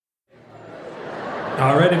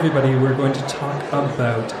All right, everybody, we're going to talk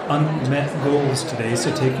about unmet goals today,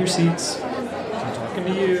 so take your seats. I'm talking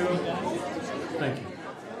to you. Thank you.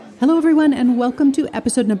 Hello, everyone, and welcome to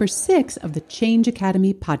episode number 6 of the Change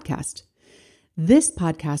Academy podcast. This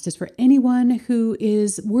podcast is for anyone who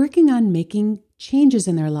is working on making changes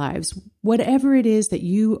in their lives, whatever it is that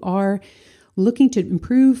you are looking to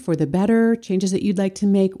improve for the better, changes that you'd like to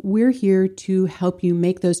make. We're here to help you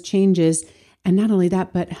make those changes. And not only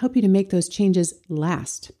that, but help you to make those changes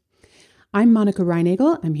last. I'm Monica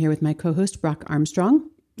Reinagel. I'm here with my co-host, Brock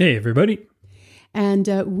Armstrong. Hey, everybody. And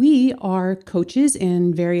we are coaches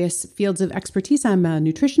in various fields of expertise. I'm a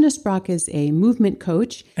nutritionist. Brock is a movement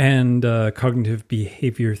coach. And cognitive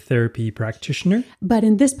behavior therapy practitioner. But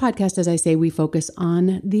in this podcast, as I say, we focus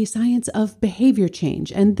on the science of behavior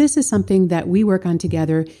change. And this is something that we work on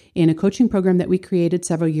together in a coaching program that we created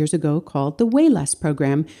several years ago called the Way Less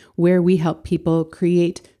program, where we help people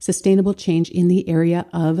create sustainable change in the area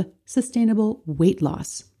of sustainable weight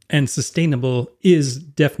loss. And sustainable is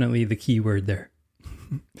definitely the key word there.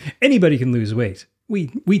 Anybody can lose weight.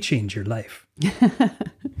 We change your life.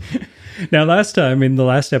 Now, last time in the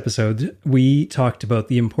last episode, we talked about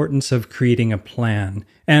the importance of creating a plan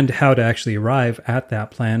and how to actually arrive at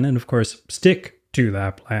that plan. And of course, stick to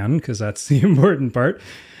that plan, because that's the important part.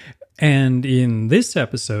 And in this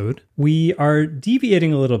episode, we are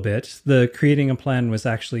deviating a little bit. The creating a plan was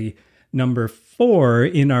actually number 4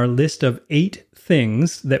 in our list of 8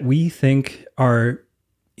 things that we think are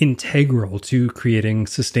integral to creating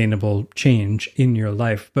sustainable change in your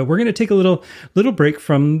life. But we're going to take a little break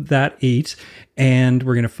from that 8, and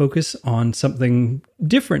we're going to focus on something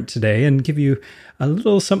different today and give you a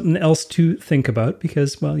little something else to think about,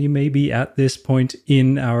 because, well, you may be at this point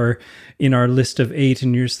in our list of 8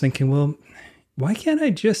 and you're just thinking, well, why can't I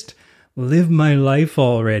just live my life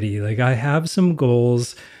already? Like, I have some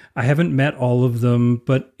goals. I haven't met all of them,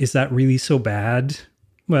 but is that really so bad?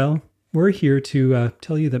 Well, we're here to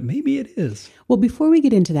tell you that maybe it is. Well, before we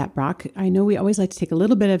get into that, Brock, I know we always like to take a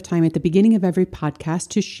little bit of time at the beginning of every podcast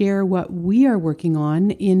to share what we are working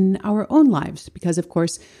on in our own lives, because, of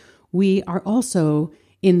course, we are also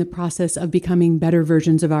in the process of becoming better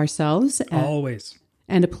versions of ourselves. Always.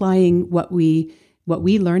 And applying what we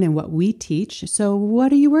learn and what we teach. So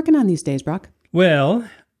what are you working on these days, Brock? Well,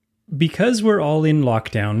 because we're all in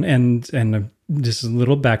lockdown, and just a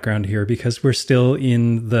little background here, because we're still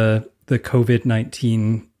in the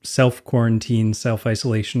COVID-19 self-quarantine,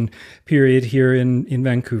 self-isolation period here in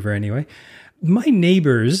Vancouver anyway. My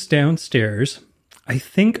neighbors downstairs, I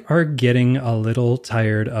think, are getting a little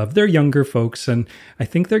tired of, they're younger folks, and I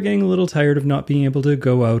think they're getting a little tired of not being able to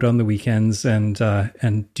go out on the weekends and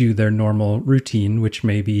do their normal routine, which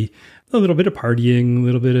may be a little bit of partying, a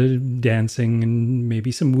little bit of dancing, and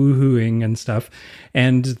maybe some woohooing and stuff.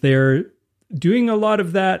 And they're doing a lot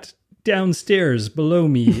of that downstairs below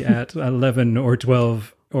me at 11 or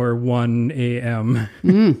 12 or 1 a.m.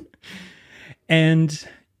 And,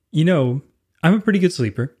 you know, I'm a pretty good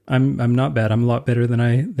sleeper. I'm not bad. I'm a lot better than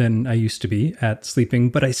I used to be at sleeping,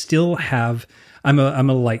 but I still have, I'm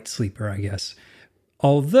a light sleeper, I guess.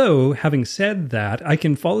 Although, having said that, I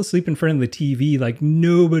can fall asleep in front of the TV like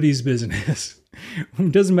nobody's business.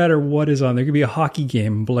 It doesn't matter what is on. There could be a hockey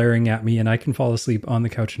game blaring at me and I can fall asleep on the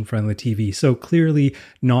couch in front of the TV. So clearly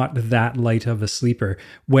not that light of a sleeper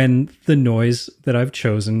when the noise that I've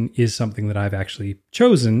chosen is something that I've actually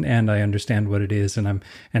chosen and I understand what it is and I'm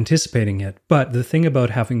anticipating it. But the thing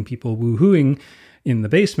about having people woohooing in the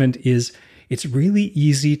basement is it's really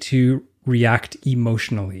easy to react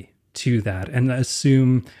emotionally to that and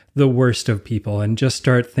assume the worst of people and just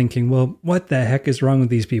start thinking, well, what the heck is wrong with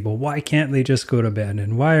these people? Why can't they just go to bed?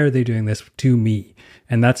 And why are they doing this to me?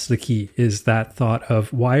 And that's the key, is that thought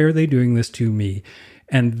of, why are they doing this to me?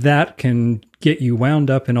 And that can get you wound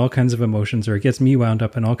up in all kinds of emotions, or it gets me wound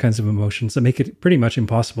up in all kinds of emotions that make it pretty much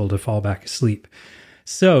impossible to fall back asleep.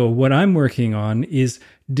 So what I'm working on is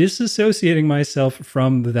disassociating myself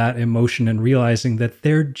from that emotion and realizing that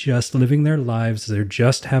they're just living their lives. They're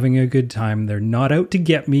just having a good time. They're not out to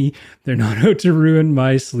get me. They're not out to ruin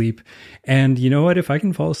my sleep. And you know what? If I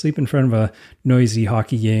can fall asleep in front of a noisy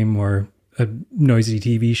hockey game or a noisy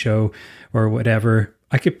TV show or whatever,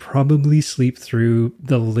 I could probably sleep through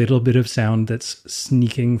the little bit of sound that's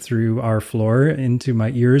sneaking through our floor into my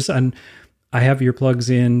ears. And I have earplugs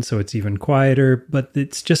in, so it's even quieter, but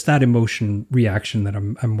it's just that emotion reaction that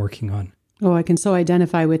I'm working on. Oh, I can so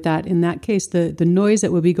identify with that. In that case, the noise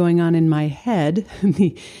that would be going on in my head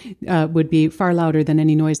would be far louder than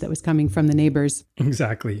any noise that was coming from the neighbors.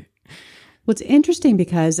 Exactly. Well, it's interesting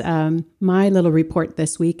because my little report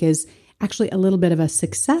this week is actually a little bit of a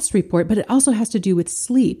success report, but it also has to do with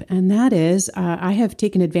sleep. And that is, I have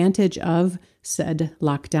taken advantage of said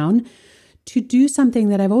lockdown to do something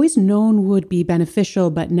that I've always known would be beneficial,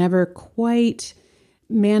 but never quite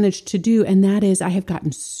managed to do. And that is, I have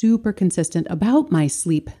gotten super consistent about my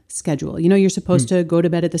sleep schedule. You know, you're supposed to go to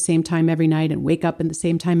bed at the same time every night and wake up at the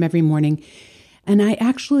same time every morning. And I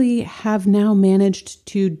actually have now managed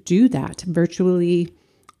to do that virtually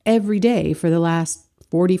every day for the last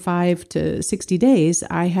 45 to 60 days.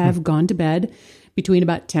 I have gone to bed between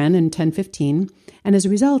about 10 and 10:15. And as a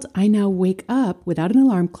result, I now wake up without an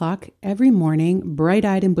alarm clock every morning,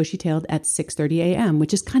 bright-eyed and bushy-tailed at 6:30 a.m.,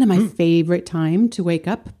 which is kind of my favorite time to wake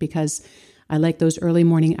up because I like those early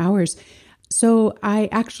morning hours. So I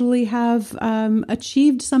actually have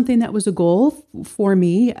achieved something that was a goal for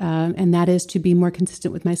me, and that is to be more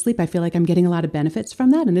consistent with my sleep. I feel like I'm getting a lot of benefits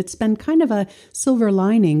from that, and it's been kind of a silver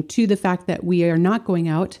lining to the fact that we are not going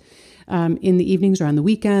out in the evenings or on the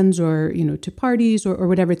weekends or, you know, to parties or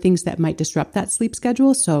whatever things that might disrupt that sleep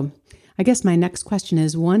schedule. So I guess my next question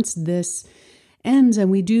is, once this ends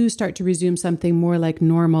and we do start to resume something more like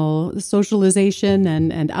normal socialization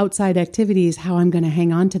and outside activities, how I'm going to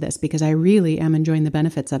hang on to this, because I really am enjoying the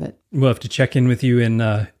benefits of it. We'll have to check in with you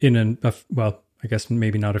well, I guess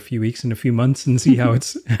maybe not a few weeks, in a few months, and see how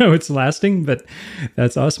it's lasting. But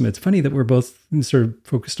that's awesome. It's funny that we're both sort of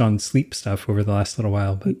focused on sleep stuff over the last little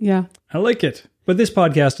while, but yeah, I like it. But this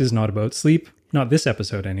podcast is not about sleep. Not this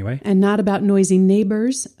episode, anyway. And not about noisy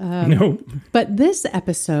neighbors. No. But this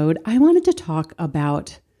episode, I wanted to talk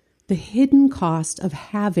about the hidden cost of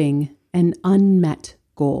having an unmet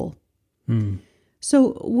goal.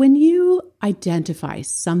 So when you identify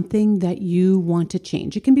something that you want to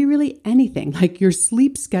change, it can be really anything, like your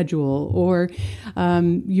sleep schedule or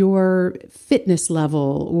your fitness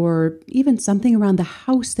level, or even something around the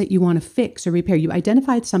house that you want to fix or repair. You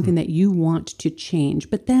identified something that you want to change,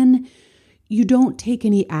 but then you don't take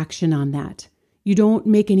any action on that. You don't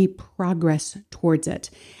make any progress towards it.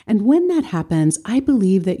 And when that happens, I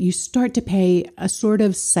believe that you start to pay a sort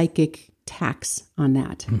of psychic tax on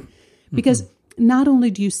that. Because not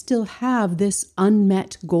only do you still have this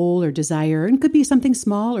unmet goal or desire, and it could be something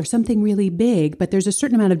small or something really big, but there's a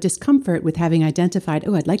certain amount of discomfort with having identified,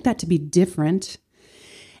 oh, I'd like that to be different.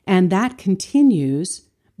 And that continues.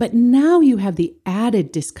 But now you have the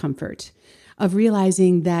added discomfort of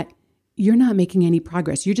realizing that you're not making any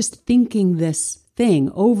progress. You're just thinking this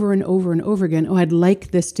thing over and over and over again. Oh, I'd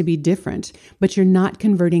like this to be different, but you're not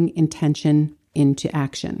converting intention into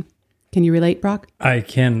action. Can you relate, Brock? I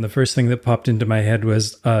can. The first thing that popped into my head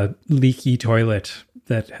was a leaky toilet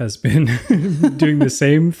that has been doing the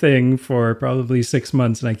same thing for probably 6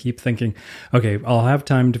 months. And I keep thinking, okay, I'll have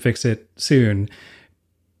time to fix it soon.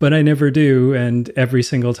 But I never do. And every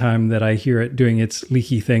single time that I hear it doing its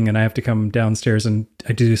leaky thing and I have to come downstairs and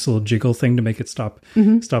I do this little jiggle thing to make it stop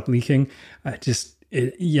leaking,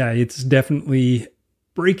 it's definitely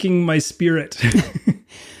breaking my spirit.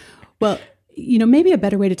 Well, you know, maybe a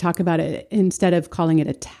better way to talk about it, instead of calling it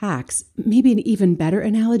a tax, maybe an even better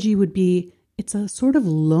analogy would be it's a sort of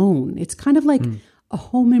loan. It's kind of like a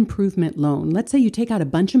home improvement loan. Let's say you take out a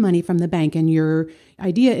bunch of money from the bank and your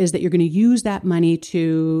idea is that you're going to use that money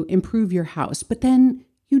to improve your house, but then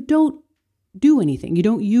you don't do anything. You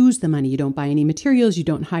don't use the money. You don't buy any materials. You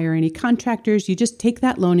don't hire any contractors. You just take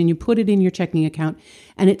that loan and you put it in your checking account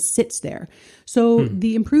and it sits there. So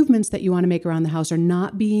the improvements that you want to make around the house are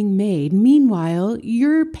not being made. Meanwhile,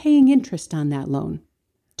 you're paying interest on that loan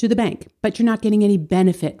to the bank, but you're not getting any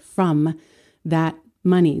benefit from that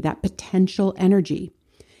money, that potential energy.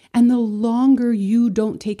 And the longer you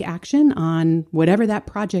don't take action on whatever that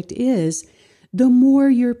project is, the more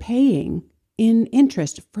you're paying in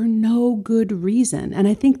interest for no good reason. And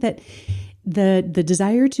I think that the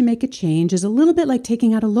desire to make a change is a little bit like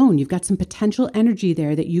taking out a loan. You've got some potential energy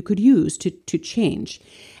there that you could use to change.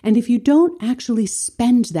 And if you don't actually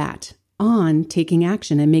spend that on taking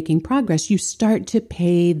action and making progress, you start to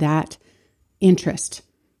pay that interest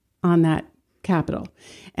on that capital.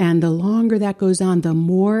 And the longer that goes on, the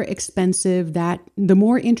more expensive the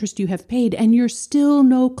more interest you have paid, and you're still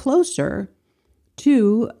no closer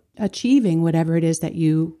to achieving whatever it is that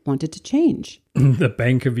you wanted to change. The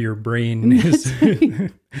bank of your brain is,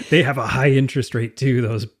 they have a high interest rate too,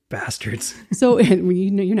 those bastards. So, and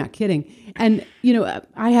you're not kidding. And,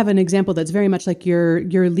 I have an example that's very much like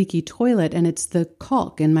your leaky toilet, and it's the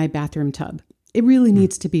caulk in my bathroom tub. It really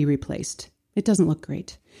needs to be replaced. It doesn't look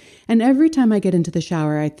great. And every time I get into the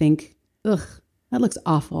shower, I think, ugh, that looks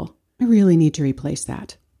awful. I really need to replace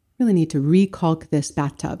that. I really need to re-caulk this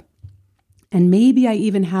bathtub. And maybe I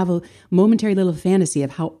even have a momentary little fantasy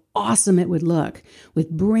of how awesome it would look with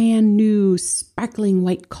brand new sparkling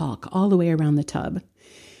white caulk all the way around the tub.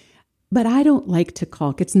 But I don't like to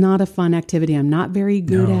caulk. It's not a fun activity. I'm not very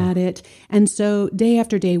good at it. And so day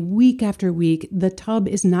after day, week after week, the tub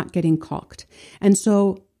is not getting caulked. And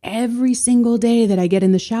so every single day that I get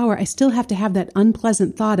in the shower, I still have to have that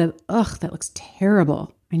unpleasant thought of, ugh, that looks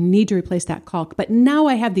terrible. I need to replace that caulk. But now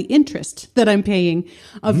I have the interest that I'm paying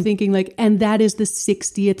of thinking like, and that is the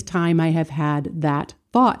 60th time I have had that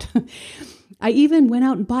thought. I even went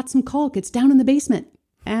out and bought some caulk. It's down in the basement.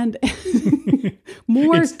 And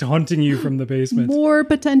more, it's taunting you from the basement. More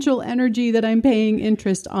potential energy that I'm paying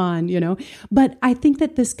interest on, But I think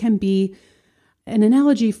that this can be an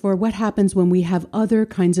analogy for what happens when we have other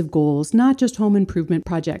kinds of goals, not just home improvement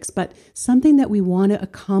projects, but something that we want to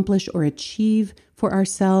accomplish or achieve for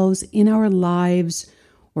ourselves in our lives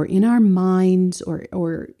or in our minds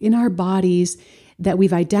or in our bodies that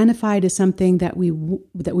we've identified as something that we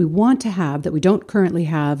want to have, that we don't currently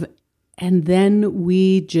have. And then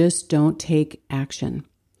we just don't take action.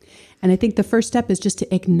 And I think the first step is just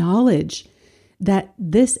to acknowledge that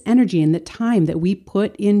this energy and the time that we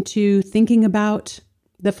put into thinking about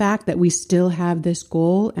the fact that we still have this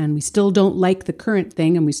goal and we still don't like the current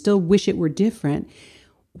thing and we still wish it were different,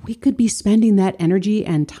 we could be spending that energy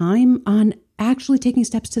and time on actually taking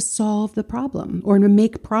steps to solve the problem or to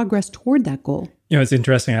make progress toward that goal. It's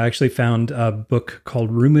interesting. I actually found a book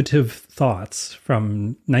called Ruminative Thoughts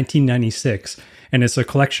from 1996, and it's a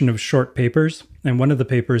collection of short papers. And one of the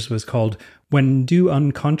papers was called When Do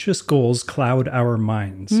Unconscious Goals Cloud Our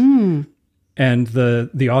Minds? And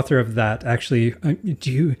the author of that actually,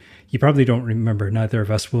 you probably don't remember, neither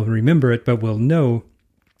of us will remember it, but we'll know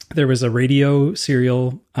there was a radio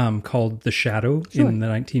serial called The Shadow in the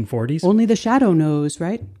 1940s. Only the shadow knows,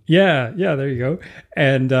 right? Yeah, there you go.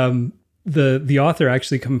 And the author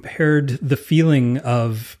actually compared the feeling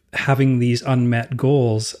of having these unmet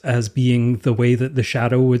goals as being the way that the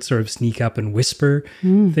shadow would sort of sneak up and whisper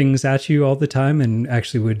things at you all the time, and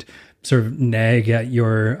actually would sort of nag at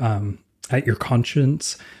your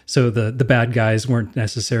conscience. So the bad guys weren't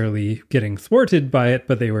necessarily getting thwarted by it,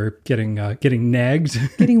 but they were getting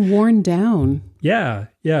nagged, getting worn down. Yeah,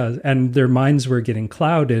 and their minds were getting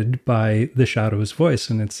clouded by the shadow's voice,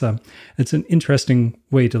 and it's an interesting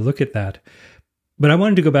way to look at that. But I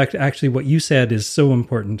wanted to go back to actually what you said is so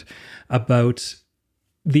important about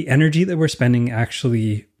the energy that we're spending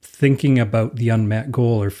actually thinking about the unmet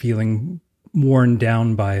goal or feeling worn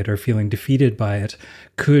down by it or feeling defeated by it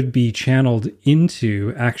could be channeled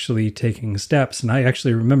into actually taking steps. And I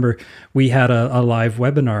actually remember we had a live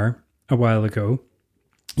webinar a while ago.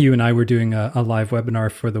 You and I were doing a live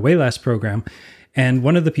webinar for the Way Less program. And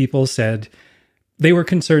one of the people said they were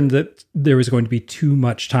concerned that there was going to be too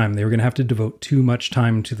much time. They were going to have to devote too much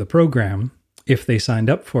time to the program if they signed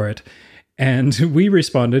up for it. And we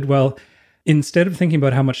responded, well, instead of thinking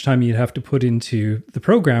about how much time you'd have to put into the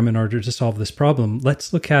program in order to solve this problem,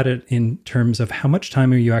 let's look at it in terms of how much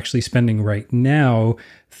time are you actually spending right now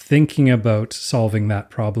thinking about solving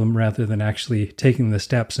that problem rather than actually taking the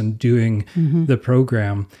steps and doing the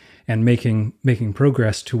program and making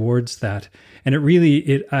progress towards that. And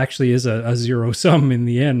it actually is a zero sum in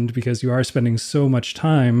the end, because you are spending so much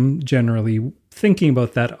time generally thinking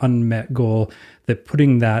about that unmet goal that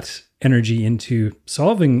putting that energy into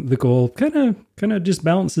solving the goal kind of just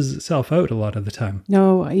balances itself out a lot of the time.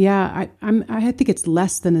 No, yeah, I think it's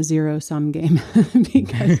less than a zero sum game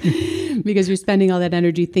because you're spending all that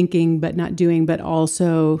energy thinking but not doing, but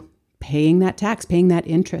also paying that tax, paying that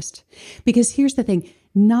interest. Because here's the thing,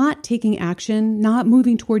 not taking action, not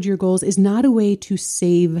moving towards your goals is not a way to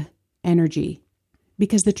save energy.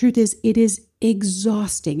 Because the truth is, it is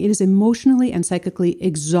exhausting. It is emotionally and psychically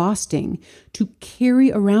exhausting to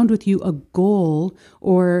carry around with you a goal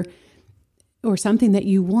or something that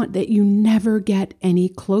you want that you never get any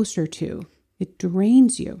closer to. It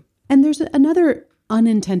drains you. And there's another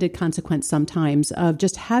unintended consequence sometimes of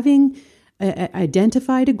just having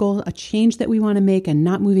identified a goal, a change that we want to make and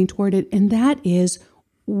not moving toward it. And that is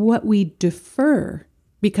what we defer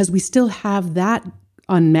because we still have that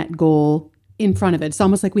unmet goal in front of it. It's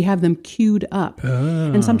almost like we have them queued up.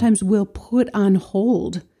 And sometimes we'll put on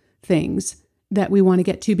hold things that we want to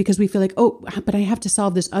get to because we feel like, oh, but I have to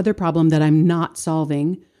solve this other problem that I'm not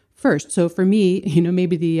solving first. So for me,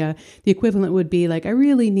 maybe the equivalent would be like, I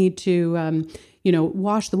really need to,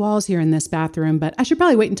 wash the walls here in this bathroom, but I should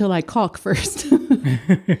probably wait until I caulk first.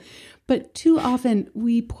 But too often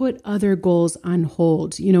we put other goals on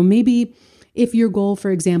hold. Maybe if your goal,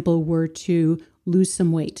 for example, were to lose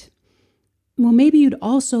some weight, well, maybe you'd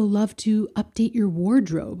also love to update your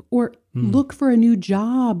wardrobe or look for a new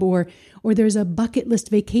job, or there's a bucket list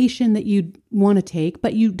vacation that you want to take,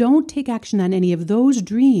 but you don't take action on any of those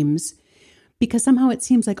dreams because somehow it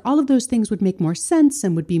seems like all of those things would make more sense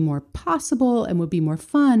and would be more possible and would be more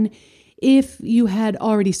fun if you had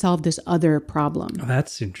already solved this other problem. Oh,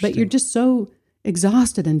 that's interesting. But you're just so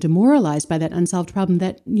exhausted and demoralized by that unsolved problem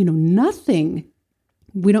that,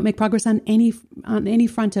 we don't make progress on any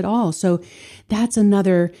front at all. So that's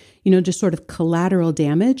another, just sort of collateral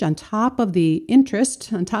damage on top of the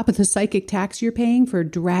interest, on top of the psychic tax you're paying for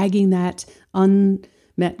dragging that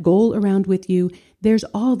unmet goal around with you. There's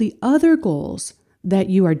all the other goals that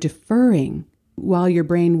you are deferring while your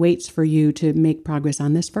brain waits for you to make progress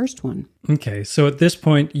on this first one. Okay. So at this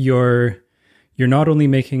point, you're not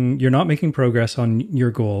making progress on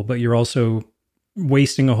your goal, but you're also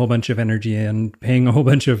wasting a whole bunch of energy and paying a whole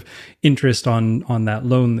bunch of interest on that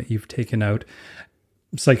loan that you've taken out,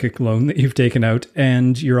 psychic loan that you've taken out.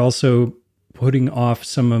 And you're also putting off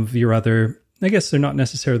some of your other, I guess they're not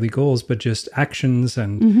necessarily goals, but just actions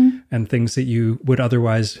and things that you would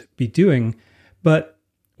otherwise be doing. But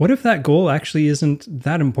what if that goal actually isn't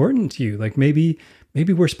that important to you? Like maybe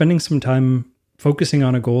we're spending some time focusing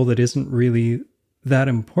on a goal that isn't really that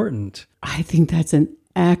important. I think that's an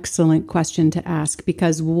excellent question to ask,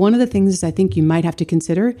 because one of the things I think you might have to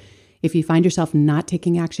consider if you find yourself not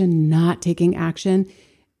taking action,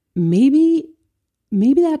 maybe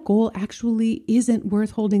that goal actually isn't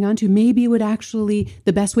worth holding on to. Maybe it would actually,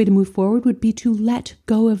 the best way to move forward would be to let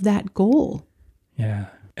go of that goal. Yeah.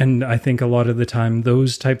 And I think a lot of the time,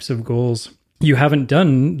 those types of goals, you haven't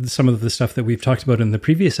done some of the stuff that we've talked about in the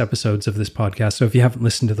previous episodes of this podcast. So if you haven't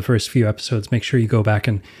listened to the first few episodes, make sure you go back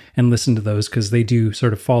and listen to those because they do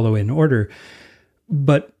sort of follow in order.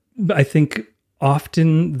 But I think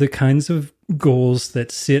often the kinds of goals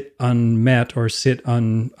that sit unmet or sit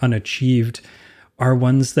unachieved are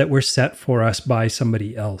ones that were set for us by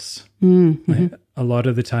somebody else. Mm-hmm. A lot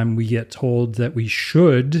of the time we get told that we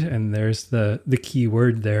should, and there's the key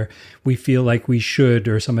word there. We feel like we should,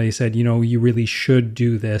 or somebody said, you really should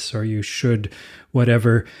do this, or you should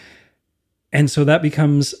whatever. And so that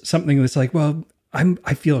becomes something that's like, well,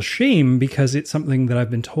 I feel shame because it's something that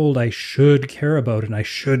I've been told I should care about and I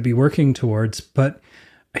should be working towards, but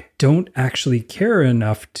I don't actually care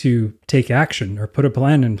enough to take action or put a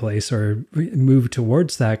plan in place or move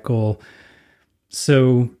towards that goal.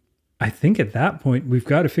 So I think at that point, we've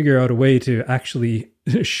got to figure out a way to actually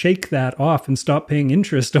shake that off and stop paying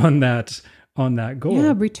interest on that goal.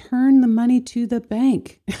 Yeah, return the money to the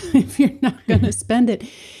bank if you're not going to spend it.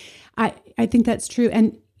 I think that's true.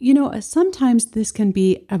 And, sometimes this can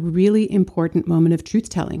be a really important moment of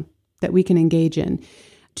truth-telling that we can engage in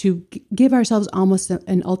to give ourselves almost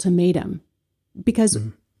an ultimatum, because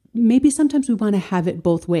maybe sometimes we want to have it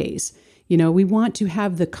both ways. We want to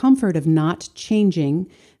have the comfort of not changing,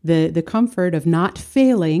 the comfort of not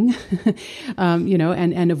failing,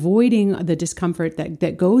 and avoiding the discomfort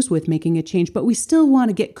that goes with making a change. But we still want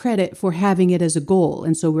to get credit for having it as a goal.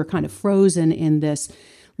 And so we're kind of frozen in this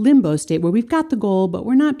limbo state where we've got the goal, but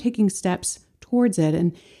we're not taking steps towards it.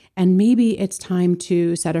 And maybe it's time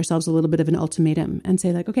to set ourselves a little bit of an ultimatum and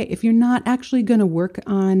say like, okay, if you're not actually going to work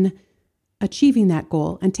on achieving that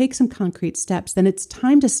goal and take some concrete steps, then it's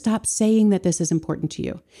time to stop saying that this is important to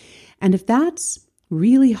you. And if that's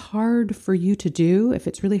really hard for you to do, if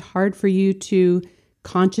it's really hard for you to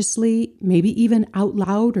consciously, maybe even out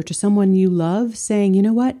loud or to someone you love, saying, you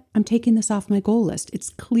know what, I'm taking this off my goal list. It's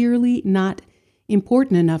clearly not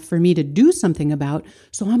important enough for me to do something about,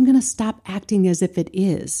 so I'm going to stop acting as if it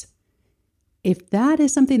is. If that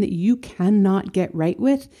is something that you cannot get right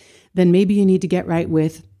with, then maybe you need to get right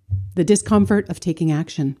with the discomfort of taking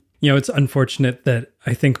action. It's unfortunate that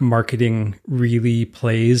I think marketing really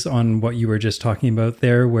plays on what you were just talking about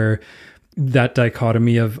there, where that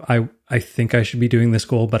dichotomy of I think I should be doing this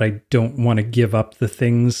goal, but I don't want to give up the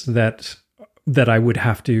things that I would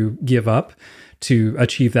have to give up to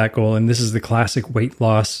achieve that goal. And this is the classic weight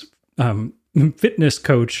loss fitness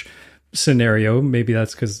coach scenario. Maybe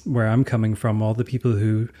that's because where I'm coming from, all the people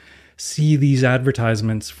who see these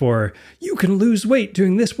advertisements for you can lose weight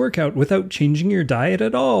doing this workout without changing your diet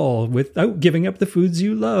at all, without giving up the foods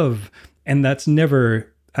you love. And that's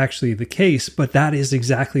never actually the case, but that is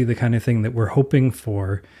exactly the kind of thing that we're hoping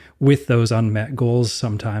for with those unmet goals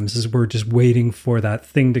sometimes, is we're just waiting for that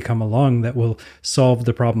thing to come along that will solve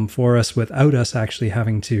the problem for us without us actually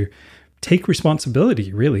having to take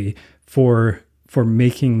responsibility really for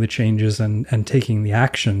making the changes and taking the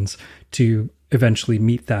actions to eventually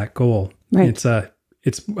meet that goal. Right. It's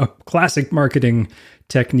a classic marketing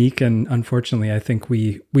technique, and unfortunately I think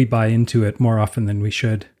we buy into it more often than we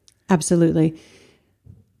should. Absolutely.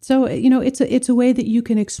 So, it's a way that you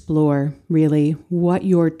can explore really what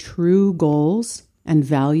your true goals and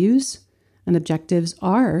values and objectives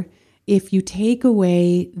are if you take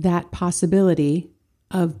away that possibility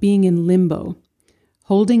of being in limbo,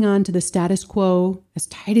 holding on to the status quo as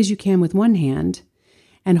tight as you can with one hand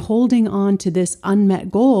and holding on to this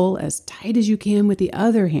unmet goal as tight as you can with the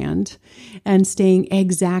other hand and staying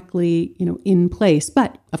exactly, in place,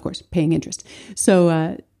 but of course, paying interest.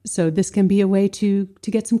 So this can be a way to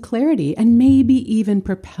get some clarity and maybe even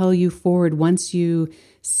propel you forward once you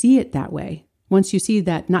see it that way. Once you see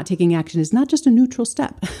that not taking action is not just a neutral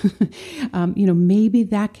step, maybe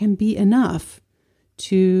that can be enough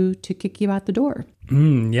to kick you out the door.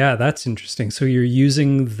 Yeah, that's interesting. So you're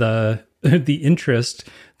using the interest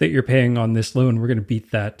that you're paying on this loan. We're going to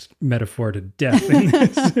beat that metaphor to death in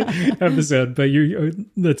this episode, but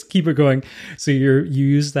let's keep it going. So you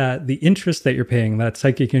use the interest that you're paying, that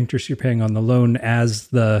psychic interest you're paying on the loan as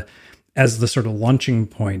the sort of launching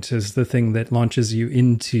point, as the thing that launches you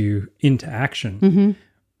into action.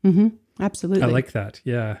 Mm-hmm. Mm-hmm. Absolutely. I like that.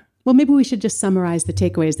 Yeah. Well, maybe we should just summarize the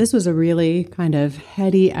takeaways. This was a really kind of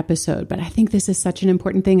heady episode, but I think this is such an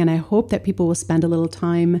important thing. And I hope that people will spend a little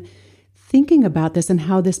time thinking about this and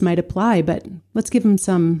how this might apply, but let's give them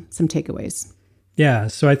some takeaways. Yeah.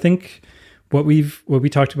 So I think what we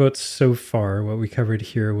talked about so far, what we covered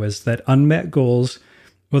here was that unmet goals,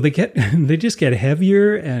 well, they just get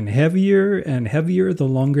heavier and heavier and heavier the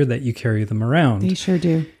longer that you carry them around. They sure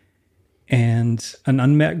do. And an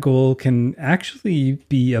unmet goal can actually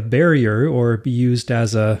be a barrier or be used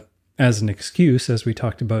as an excuse, as we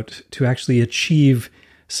talked about, to actually achieve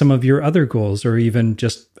some of your other goals or even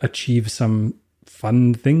just achieve some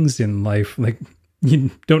fun things in life. Like,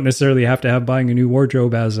 you don't necessarily have to have buying a new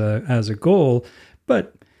wardrobe as a goal,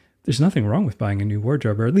 but there's nothing wrong with buying a new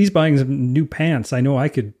wardrobe or at least buying some new pants. I know I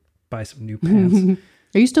could buy some new pants.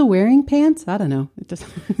 Are you still wearing pants? I don't know. It just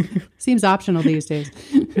seems optional these days.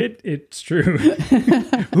 It's true.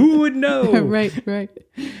 Who would know? Right.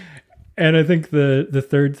 And I think the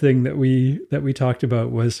third thing that we talked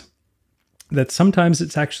about was that sometimes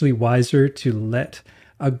it's actually wiser to let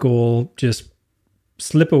a goal just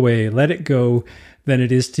slip away, let it go, than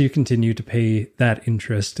it is to continue to pay that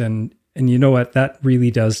interest. And you know what? That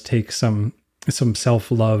really does take some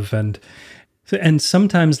self-love and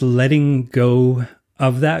sometimes letting go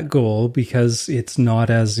of that goal because it's not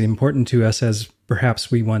as important to us as perhaps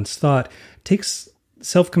we once thought takes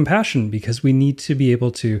self-compassion, because we need to be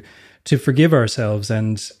able to forgive ourselves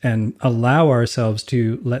and allow ourselves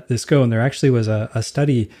to let this go. And there actually was a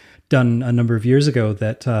study done a number of years ago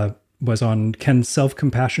that was on, can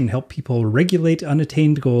self-compassion help people regulate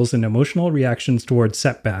unattained goals and emotional reactions towards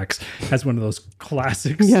setbacks, as one of those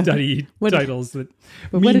classic study titles that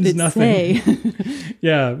means nothing. Say?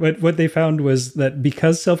 Yeah, but what they found was that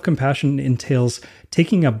because self-compassion entails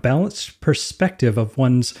taking a balanced perspective of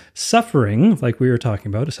one's suffering, like we were talking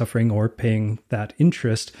about, a suffering or paying that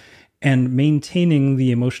interest, and maintaining the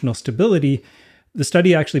emotional stability, the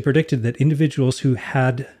study actually predicted that individuals who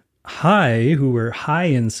were high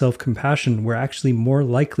in self-compassion were actually more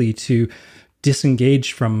likely to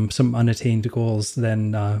disengage from some unattained goals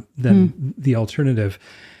than the alternative.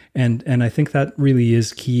 And I think that really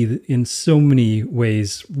is key in so many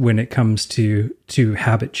ways when it comes to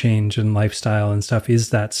habit change and lifestyle and stuff, is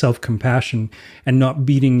that self-compassion and not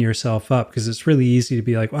beating yourself up. Because it's really easy to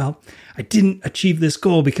be like, well, I didn't achieve this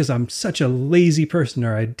goal because I'm such a lazy person,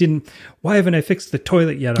 or why haven't I fixed the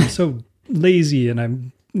toilet yet? I'm so lazy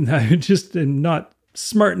and I just am not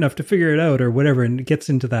smart enough to figure it out, or whatever. And it gets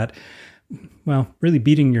into that, well, really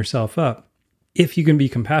beating yourself up. If you can be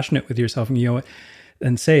compassionate with yourself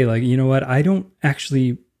and say, like, you know what, I don't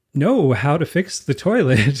actually know how to fix the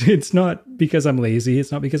toilet. It's not because I'm lazy.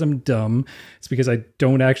 It's not because I'm dumb. It's because I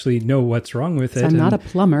don't actually know what's wrong with it. I'm not a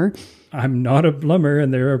plumber. I'm not a plumber.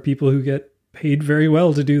 And there are people who get paid very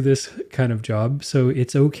well to do this kind of job. So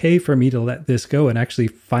it's okay for me to let this go and actually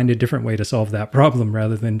find a different way to solve that problem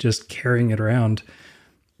rather than just carrying it around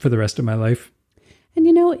for the rest of my life. And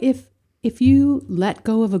if you let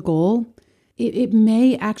go of a goal, it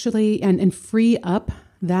may actually and free up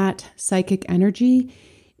that psychic energy.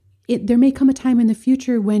 There may come a time in the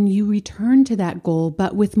future when you return to that goal,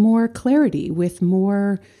 but with more clarity, with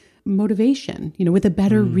more motivation, with a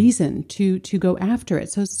better reason to go after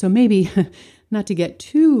it. So maybe, not to get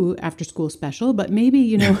too after school special, but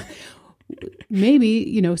maybe,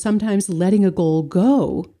 sometimes letting a goal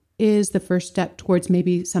go is the first step towards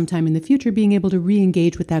maybe sometime in the future being able to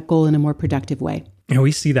re-engage with that goal in a more productive way.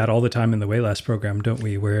 We see that all the time in the Way Less program, don't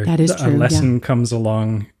we? Where that is true, a lesson comes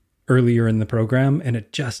along earlier in the program and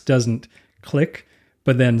it just doesn't click.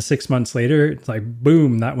 But then 6 months later, it's like,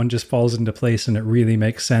 boom, that one just falls into place and it really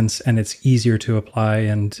makes sense and it's easier to apply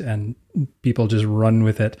and people just run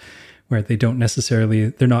with it where they don't necessarily,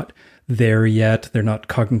 they're not there yet. They're not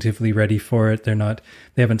cognitively ready for it. They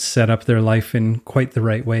haven't set up their life in quite the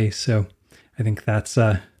right way. So I think that's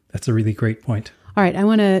a really great point. All right, I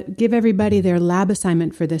want to give everybody their lab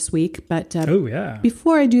assignment for this week. But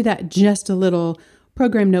before I do that, just a little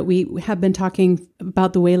program note. We have been talking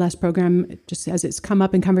about the Way Less program just as it's come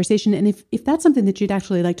up in conversation. And if that's something that you'd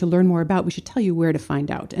actually like to learn more about, we should tell you where to find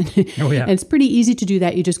out. And it's pretty easy to do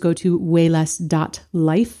that. You just go to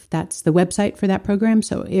wayless.life. That's the website for that program.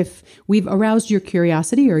 So if we've aroused your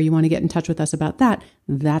curiosity or you want to get in touch with us about that,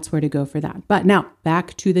 that's where to go for that. But now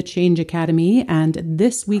back to the Change Academy and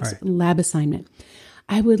this week's lab assignment.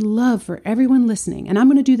 I would love for everyone listening, and I'm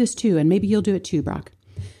going to do this too, and maybe you'll do it too, Brock,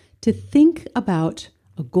 to think about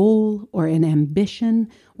a goal or an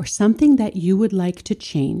ambition or something that you would like to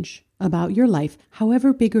change about your life,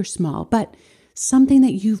 however big or small, but something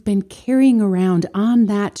that you've been carrying around on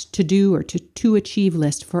that to-do or to achieve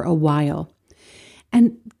list for a while.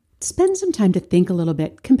 And spend some time to think a little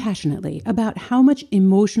bit compassionately about how much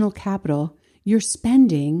emotional capital you're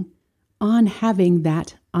spending on having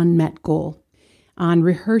that unmet goal, on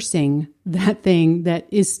rehearsing that thing that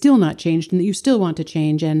is still not changed and that you still want to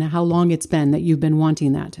change and how long it's been that you've been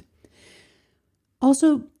wanting that.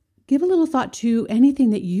 Also, give a little thought to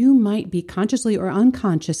anything that you might be consciously or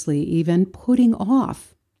unconsciously even putting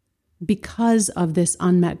off because of this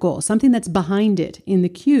unmet goal, something that's behind it in the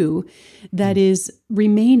queue that is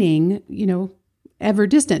remaining, ever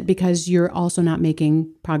distant because you're also not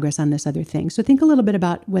making progress on this other thing. So think a little bit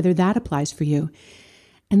about whether that applies for you.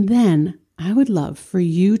 And then I would love for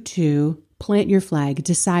you to plant your flag,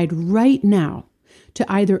 decide right now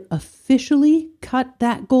to either officially cut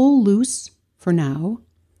that goal loose for now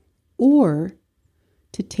or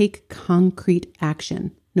to take concrete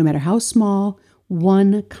action, no matter how small,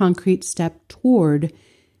 one concrete step toward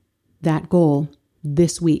that goal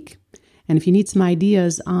this week. And if you need some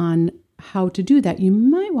ideas on how to do that, you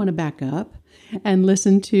might want to back up and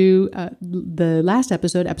listen to the last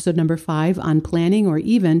episode number 5 on planning, or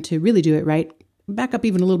even to really do it right, back up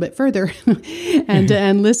even a little bit further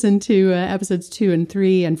and listen to episodes 2 and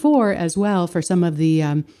 3 and 4 as well for some of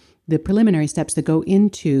the preliminary steps that go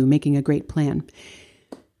into making a great plan.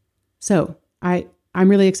 So I'm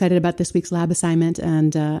really excited about this week's lab assignment,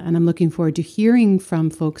 and I'm looking forward to hearing from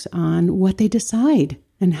folks on what they decide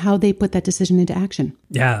and how they put that decision into action.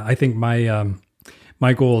 Yeah, I think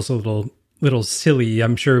my goal is a little silly.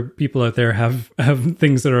 I'm sure people out there have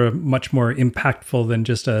things that are much more impactful than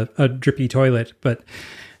just a drippy toilet, but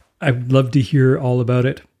I'd love to hear all about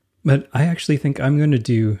it. But I actually think I'm going to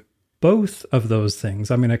do both of those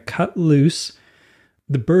things. I'm going to cut loose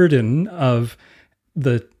the burden of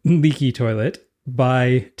the leaky toilet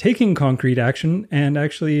by taking concrete action and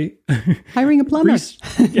actually hiring a plumber.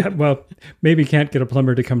 Maybe can't get a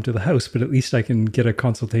plumber to come to the house, but at least I can get a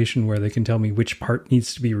consultation where they can tell me which part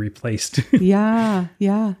needs to be replaced. Yeah.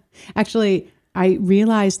 Actually, I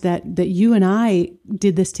realized that you and I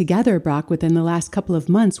did this together, Brock, within the last couple of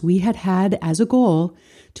months. We had as a goal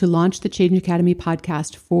to launch the Change Academy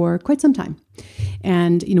podcast for quite some time.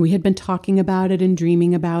 And, we had been talking about it and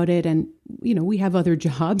dreaming about it. And, we have other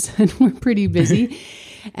jobs and we're pretty busy.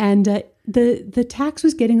 And the tax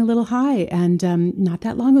was getting a little high. And not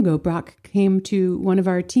that long ago, Brock came to one of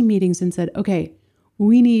our team meetings and said, okay,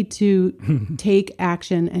 we need to take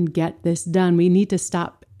action and get this done. We need to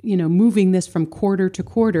stop moving this from quarter to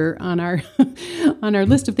quarter on our on our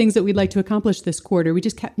list of things that we'd like to accomplish this quarter. We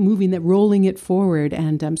just kept rolling it forward.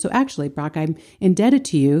 And so actually, Brock, I'm indebted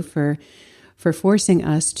to you for forcing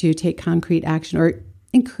us to take concrete action, or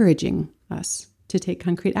encouraging us to take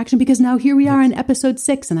concrete action, because now here we are in episode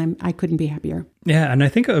 6 and I couldn't be happier. Yeah. And I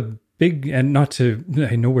think a big, and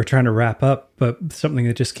I know we're trying to wrap up, but something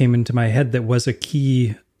that just came into my head that was a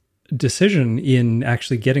key decision in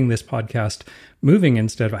actually getting this podcast moving,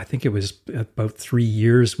 instead of, I think it was about 3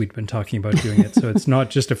 years we'd been talking about doing it. So it's not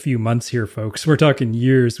just a few months here, folks. We're talking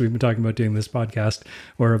years we've been talking about doing this podcast,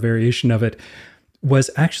 or a variation of it,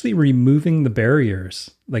 was actually removing the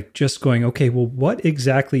barriers. Like just going, okay, well, what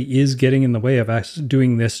exactly is getting in the way of us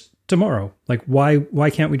doing this tomorrow? Like, why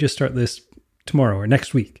can't we just start this tomorrow or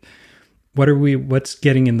next week? What's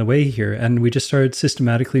getting in the way here? And we just started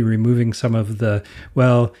systematically removing some of the,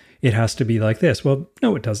 well, it has to be like this. Well,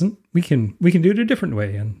 no, it doesn't. We can do it a different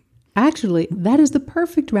way. And actually, that is the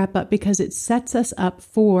perfect wrap up, because it sets us up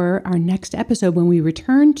for our next episode when we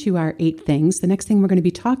return to our 8 things. The next thing we're going to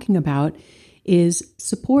be talking about is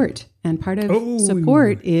support. And part of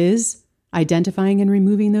support is identifying and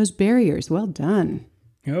removing those barriers. Well done.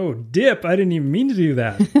 Oh, dip. I didn't even mean to do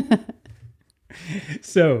that.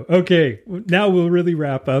 So, okay, now we'll really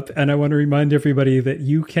wrap up. And I want to remind everybody that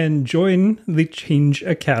you can join the Change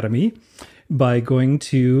Academy by going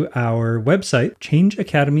to our website,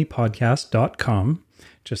 changeacademypodcast.com,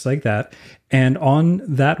 just like that. And on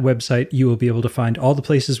that website, you will be able to find all the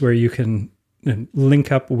places where you can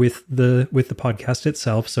link up with the podcast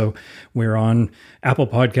itself. So we're on Apple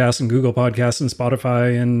Podcasts and Google Podcasts and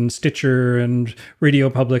Spotify and Stitcher and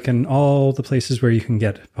Radio Public and all the places where you can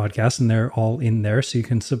get podcasts, and they're all in there, so you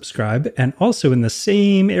can subscribe. And also in the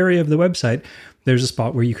same area of the website, there's a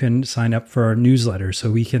spot where you can sign up for our newsletter,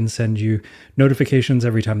 so we can send you notifications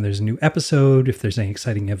every time there's a new episode, if there's any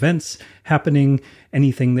exciting events happening,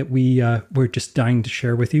 anything that we're just dying to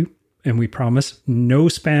share with you. And we promise no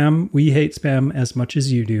spam. We hate spam as much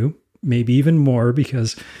as you do, maybe even more,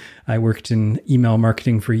 because I worked in email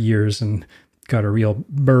marketing for years and got a real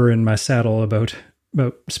burr in my saddle about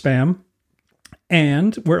spam.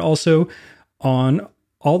 And we're also on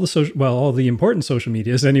all the important social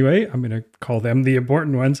medias anyway. I'm going to call them the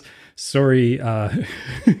important ones. Sorry,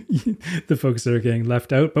 the folks that are getting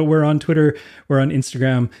left out, but we're on Twitter, we're on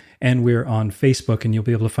Instagram, and we're on Facebook, and you'll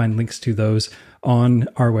be able to find links to those on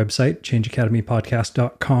our website,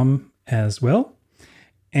 changeacademypodcast.com as well.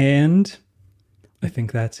 And I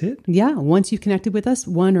think that's it. Yeah. Once you've connected with us,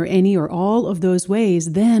 one or any or all of those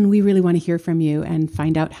ways, then we really want to hear from you and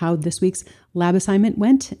find out how this week's lab assignment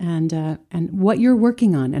went and what you're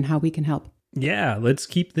working on and how we can help. Yeah, let's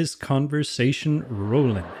keep this conversation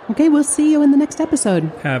rolling. Okay, we'll see you in the next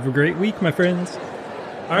episode. Have a great week, my friends.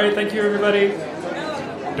 All right, thank you, everybody.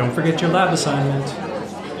 Don't forget your lab assignment.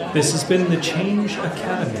 This has been the Change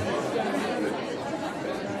Academy.